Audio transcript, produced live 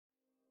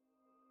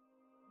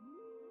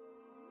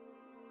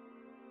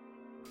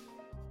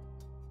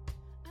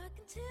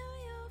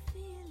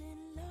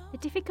The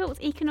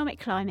difficult economic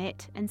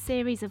climate and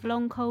series of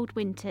long cold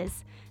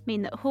winters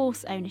mean that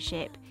horse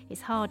ownership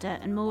is harder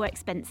and more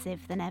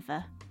expensive than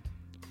ever.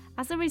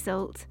 As a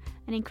result,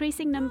 an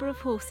increasing number of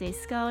horses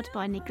scarred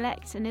by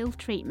neglect and ill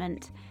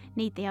treatment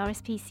need the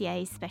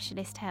RSPCA's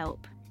specialist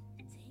help.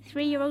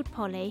 3-year-old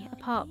Polly, a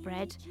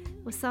part-bred,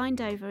 was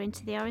signed over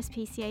into the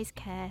RSPCA's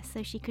care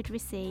so she could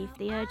receive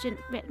the urgent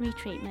veterinary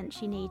treatment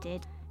she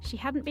needed. She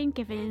hadn't been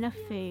given enough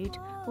food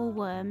or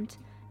wormed,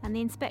 and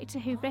the inspector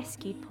who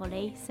rescued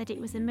Polly said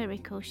it was a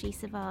miracle she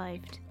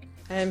survived.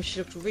 She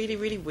looked really,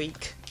 really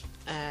weak.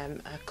 Her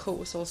coat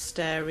was all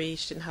starey,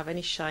 she didn't have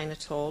any shine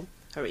at all.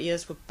 Her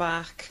ears were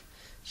back,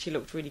 she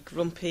looked really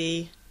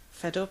grumpy,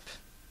 fed up,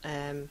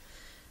 and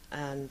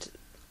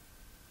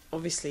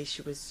obviously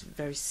she was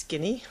very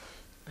skinny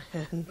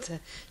and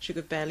she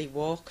could barely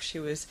walk. She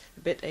was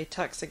a bit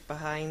ataxic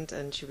behind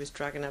and she was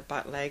dragging her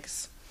back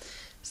legs.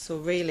 So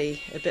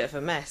really a bit of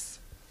a mess.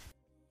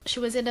 She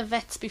was in a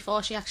vet's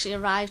before she actually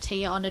arrived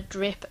here on a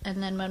drip,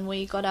 and then when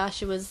we got her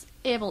she was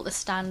able to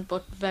stand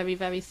but very,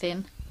 very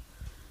thin.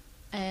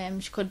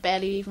 She could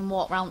barely even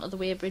walk round to the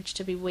weighbridge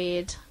to be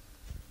weighed.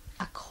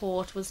 Her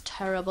coat was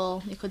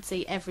terrible, you could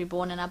see every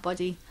bone in her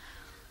body.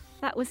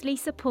 That was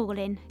Lisa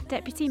Paulin,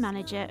 Deputy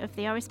Manager of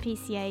the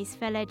RSPCA's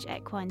Felledge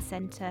Equine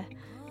Centre,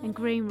 and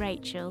groom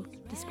Rachel,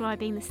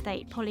 describing the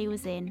state Polly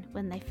was in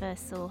when they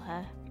first saw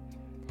her.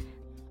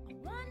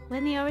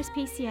 When the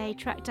RSPCA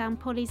tracked down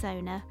Polly's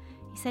owner,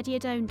 he said he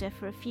had owned her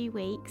for a few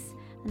weeks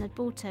and had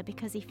bought her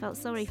because he felt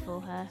sorry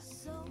for her.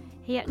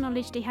 He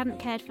acknowledged he hadn't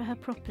cared for her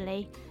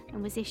properly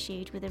and was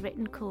issued with a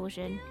written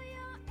caution.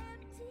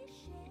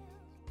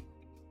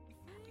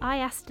 I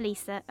asked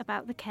Lisa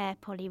about the care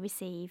Polly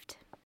received.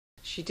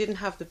 She didn't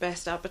have the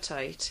best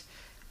appetite,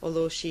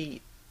 although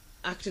she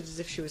acted as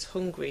if she was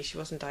hungry. She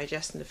wasn't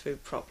digesting the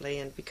food properly,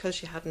 and because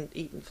she hadn't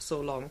eaten for so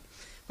long,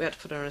 we had to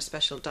put her on a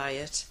special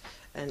diet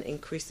and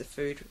increase the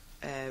food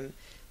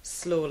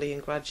slowly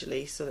and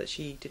gradually so that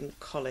she didn't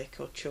colic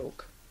or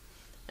choke.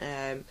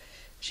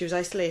 She was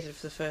isolated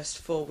for the first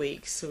 4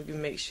 weeks so we could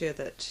make sure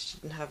that she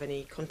didn't have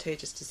any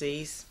contagious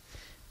disease,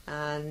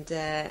 and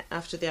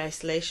after the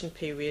isolation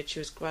period she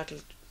was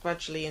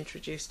gradually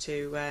introduced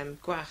to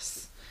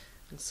grass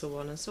and so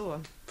on and so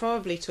on.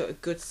 Probably took a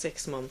good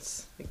 6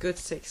 months.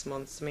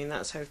 I mean,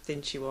 that's how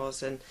thin she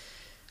was, and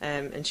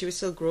she was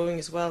still growing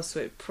as well,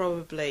 so it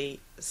probably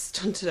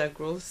stunted her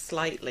growth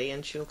slightly,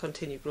 and she'll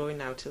continue growing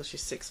now till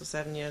she's 6 or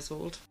 7 years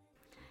old.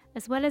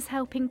 As well as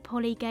helping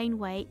Polly gain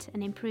weight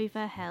and improve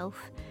her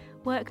health,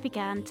 work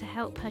began to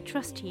help her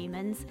trust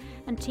humans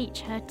and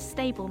teach her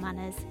stable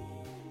manners.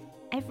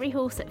 Every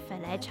horse at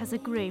Felledge has a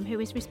groom who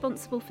is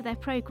responsible for their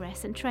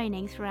progress and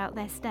training throughout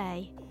their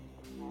stay.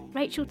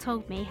 Rachel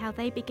told me how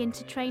they begin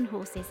to train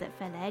horses at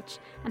Felledge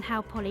and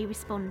how Polly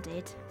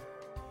responded.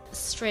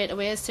 Straight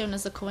away, as soon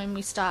as they come in,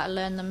 we start to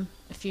learn them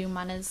a few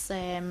manners,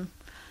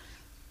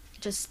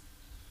 just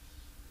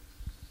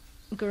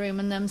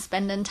grooming them,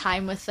 spending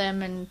time with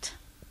them, and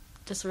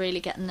just really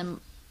getting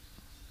them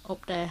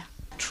up there.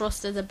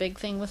 Trust is a big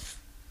thing with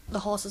the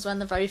horses when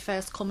they very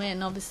first come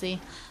in. Obviously,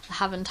 they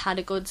haven't had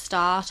a good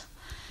start.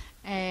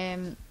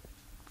 Within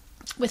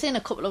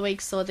a couple of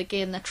weeks, so they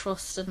gain their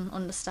trust and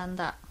understand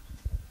that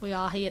we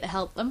are here to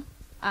help them.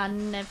 I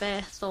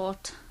never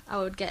thought I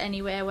would get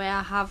anywhere where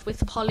I have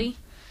with Polly.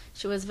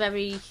 She was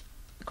very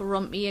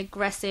grumpy,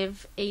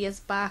 aggressive,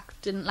 ears back,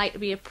 didn't like to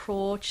be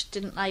approached,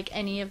 didn't like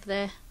any of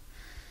the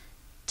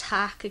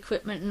tack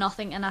equipment,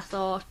 nothing, and I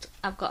thought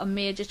I've got a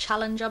major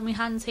challenge on my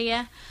hands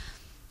here.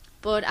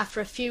 But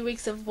after a few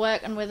weeks of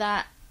working with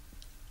her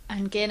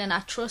and gaining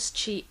her trust,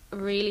 she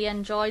really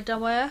enjoyed her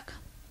work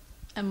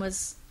and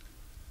was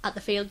at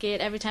the field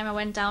gate every time I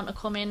went down to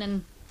come in,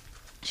 and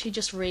she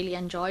just really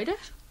enjoyed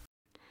it.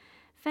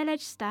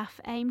 Felledge staff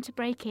aim to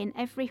break in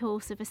every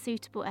horse of a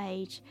suitable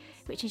age,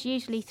 which is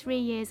usually 3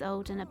 years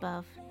old and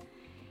above.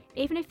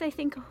 Even if they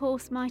think a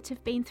horse might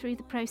have been through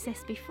the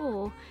process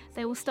before,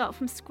 they will start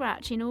from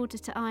scratch in order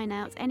to iron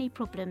out any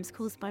problems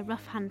caused by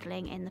rough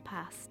handling in the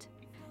past.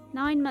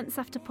 9 months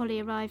after Polly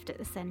arrived at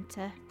the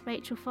centre,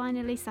 Rachel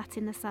finally sat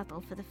in the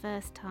saddle for the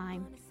first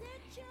time.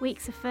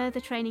 Weeks of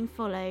further training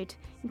followed,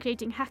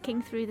 including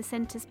hacking through the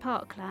centre's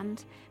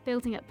parkland,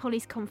 building up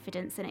Polly's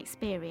confidence and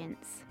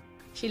experience.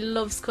 She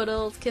loves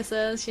cuddles,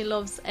 kisses, she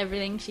loves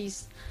everything.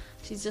 She's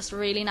just a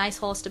really nice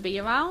horse to be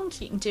around.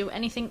 You can do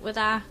anything with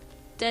her,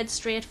 dead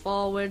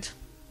straightforward,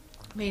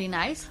 really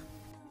nice.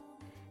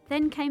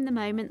 Then came the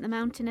moment the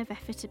mountain of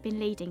effort had been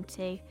leading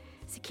to,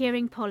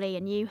 securing Polly a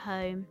new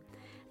home.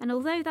 And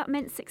although that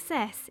meant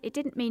success, it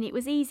didn't mean it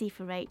was easy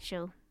for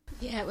Rachel.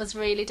 Yeah, it was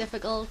really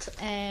difficult,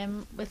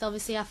 with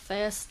obviously at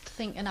first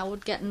thinking I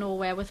would get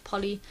nowhere with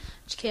Polly.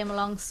 She came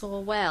along so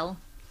well.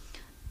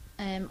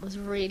 It was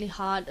really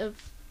hard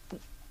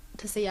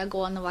to see her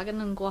go on the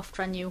wagon and go off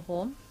to a new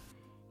home.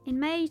 In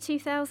May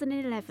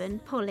 2011,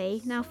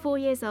 Polly, now 4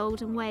 years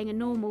old and weighing a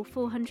normal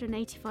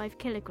 485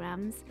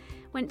 kilograms,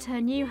 went to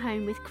her new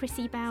home with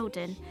Chrissy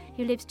Bowden,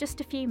 who lives just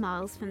a few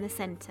miles from the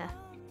centre.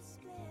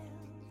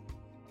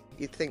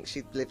 you'd think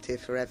she'd lived here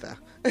forever.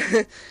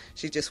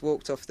 She just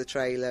walked off the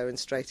trailer and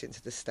straight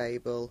into the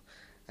stable.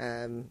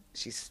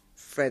 She's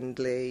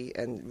friendly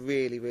and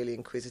really, really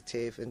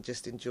inquisitive and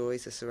just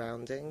enjoys the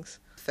surroundings.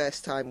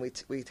 First time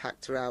we'd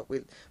hacked her out,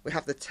 we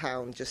have the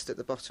town just at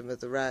the bottom of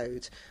the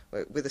road.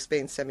 With us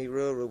being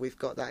semi-rural, we've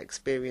got that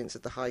experience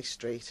of the high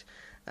street.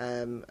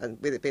 And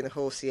with it being a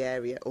horsey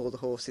area, all the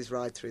horses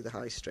ride through the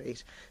high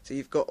street. So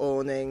you've got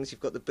awnings,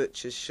 you've got the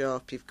butcher's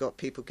shop, you've got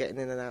people getting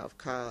in and out of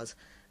cars.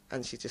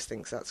 And she just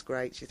thinks that's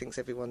great. She thinks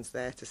everyone's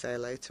there to say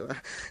hello to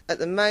her. At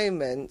the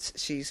moment,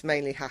 she's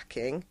mainly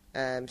hacking.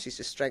 She's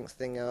just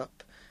strengthening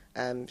up.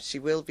 She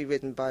will be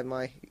ridden by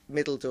my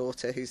middle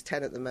daughter, who's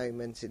 10 at the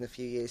moment, in a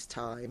few years'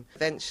 time.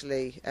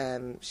 Eventually,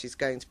 she's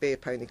going to be a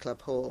pony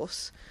club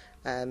horse.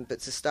 But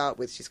to start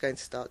with, she's going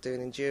to start doing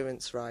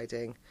endurance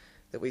riding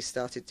that we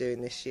started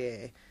doing this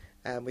year.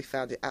 We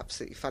found it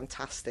absolutely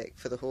fantastic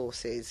for the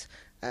horses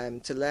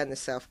to learn the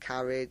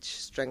self-carriage,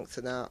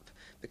 strengthen up,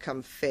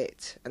 become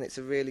fit, and it's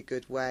a really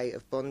good way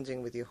of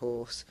bonding with your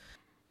horse.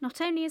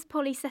 Not only has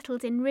Polly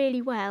settled in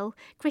really well,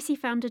 Chrissy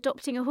found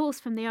adopting a horse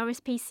from the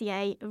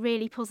RSPCA a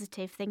really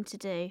positive thing to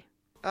do.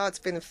 Oh, it's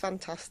been a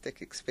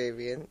fantastic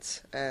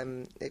experience.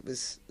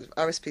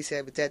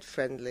 RSPCA were dead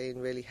friendly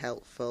and really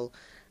helpful,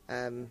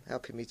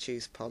 helping me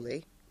choose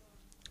Polly.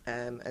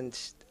 And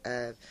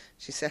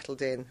she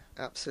settled in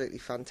absolutely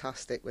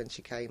fantastic when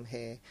she came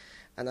here,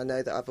 and I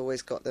know that I've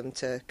always got them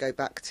to go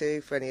back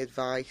to for any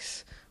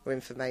advice or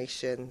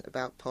information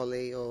about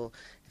Polly, or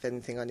if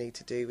anything I need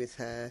to do with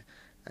her,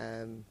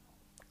 and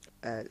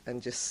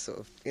just sort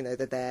of, they're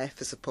there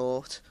for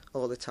support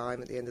all the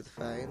time at the end of the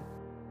phone.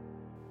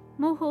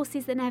 More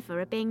horses than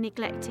ever are being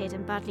neglected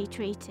and badly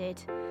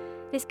treated.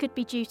 This could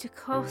be due to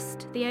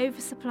cost, the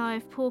oversupply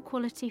of poor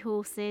quality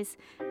horses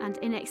and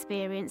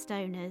inexperienced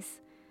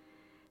owners.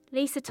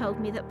 Lisa told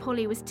me that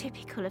Polly was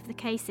typical of the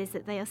cases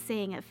that they are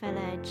seeing at Fell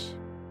Edge.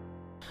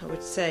 I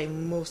would say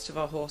most of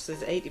our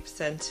horses,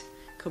 80%,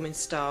 come in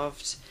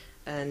starved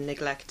and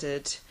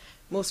neglected.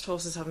 Most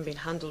horses haven't been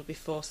handled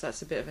before, so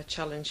that's a bit of a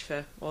challenge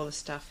for all the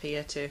staff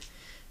here to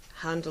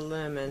handle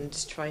them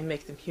and try and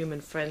make them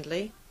human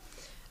friendly.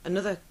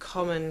 Another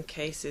common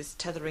case is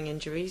tethering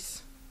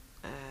injuries,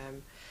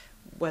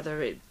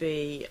 whether it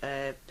be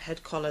a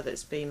head collar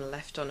that's been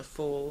left on a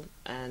foal,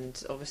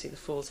 and obviously the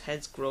foal's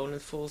head's grown and the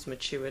foal's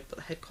matured, but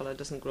the head collar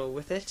doesn't grow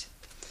with it,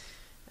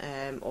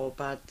 or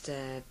bad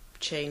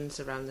chains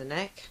around the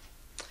neck.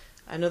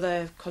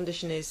 Another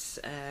condition is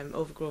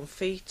overgrown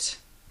feet,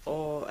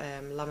 or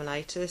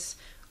laminitis.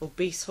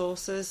 Obese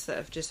horses that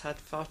have just had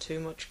far too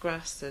much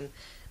grass and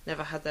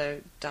never had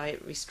their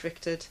diet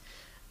restricted,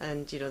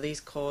 and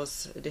these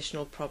cause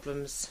additional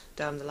problems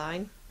down the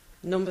line.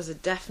 Numbers are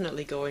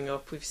definitely going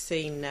up. We've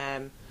seen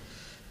a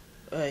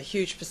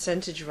huge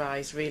percentage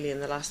rise really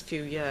in the last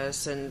few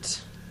years, and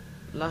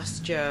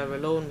last year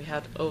alone we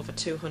had over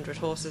 200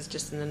 horses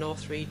just in the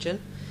North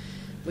region.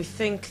 We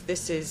think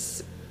this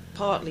is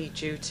partly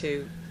due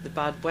to the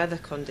bad weather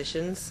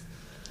conditions.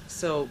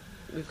 So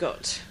we've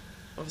got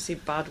obviously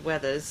bad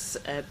weathers,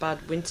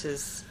 bad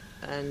winters,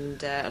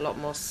 and a lot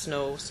more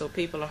snow, so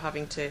people are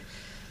having to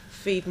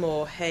feed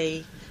more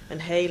hay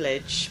and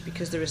haylage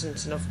because there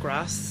isn't enough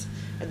grass.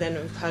 And then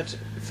we've had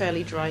a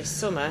fairly dry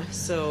summer,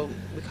 so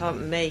we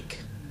can't make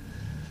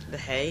the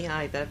hay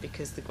either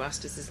because the grass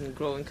just isn't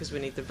growing because we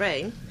need the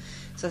rain.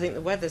 So I think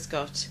the weather's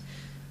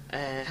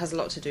has a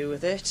lot to do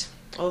with it.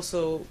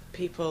 Also,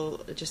 people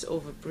are just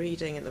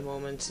overbreeding at the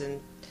moment, and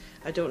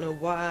I don't know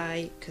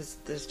why, because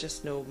there's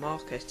just no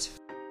market.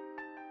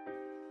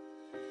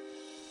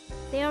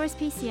 The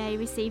RSPCA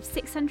received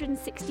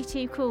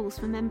 662 calls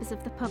from members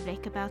of the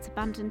public about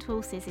abandoned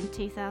horses in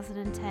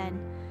 2010,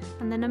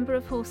 and the number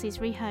of horses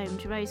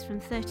rehomed rose from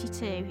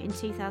 32 in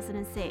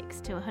 2006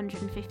 to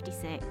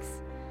 156.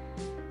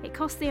 It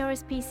cost the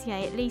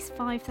RSPCA at least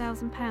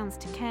 £5,000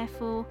 to care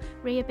for,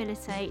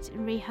 rehabilitate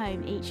and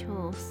rehome each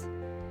horse.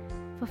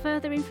 For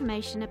further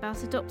information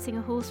about adopting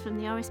a horse from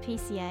the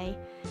RSPCA,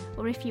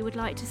 or if you would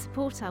like to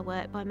support our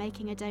work by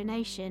making a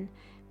donation,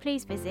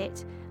 please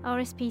visit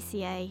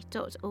rspca.org.uk.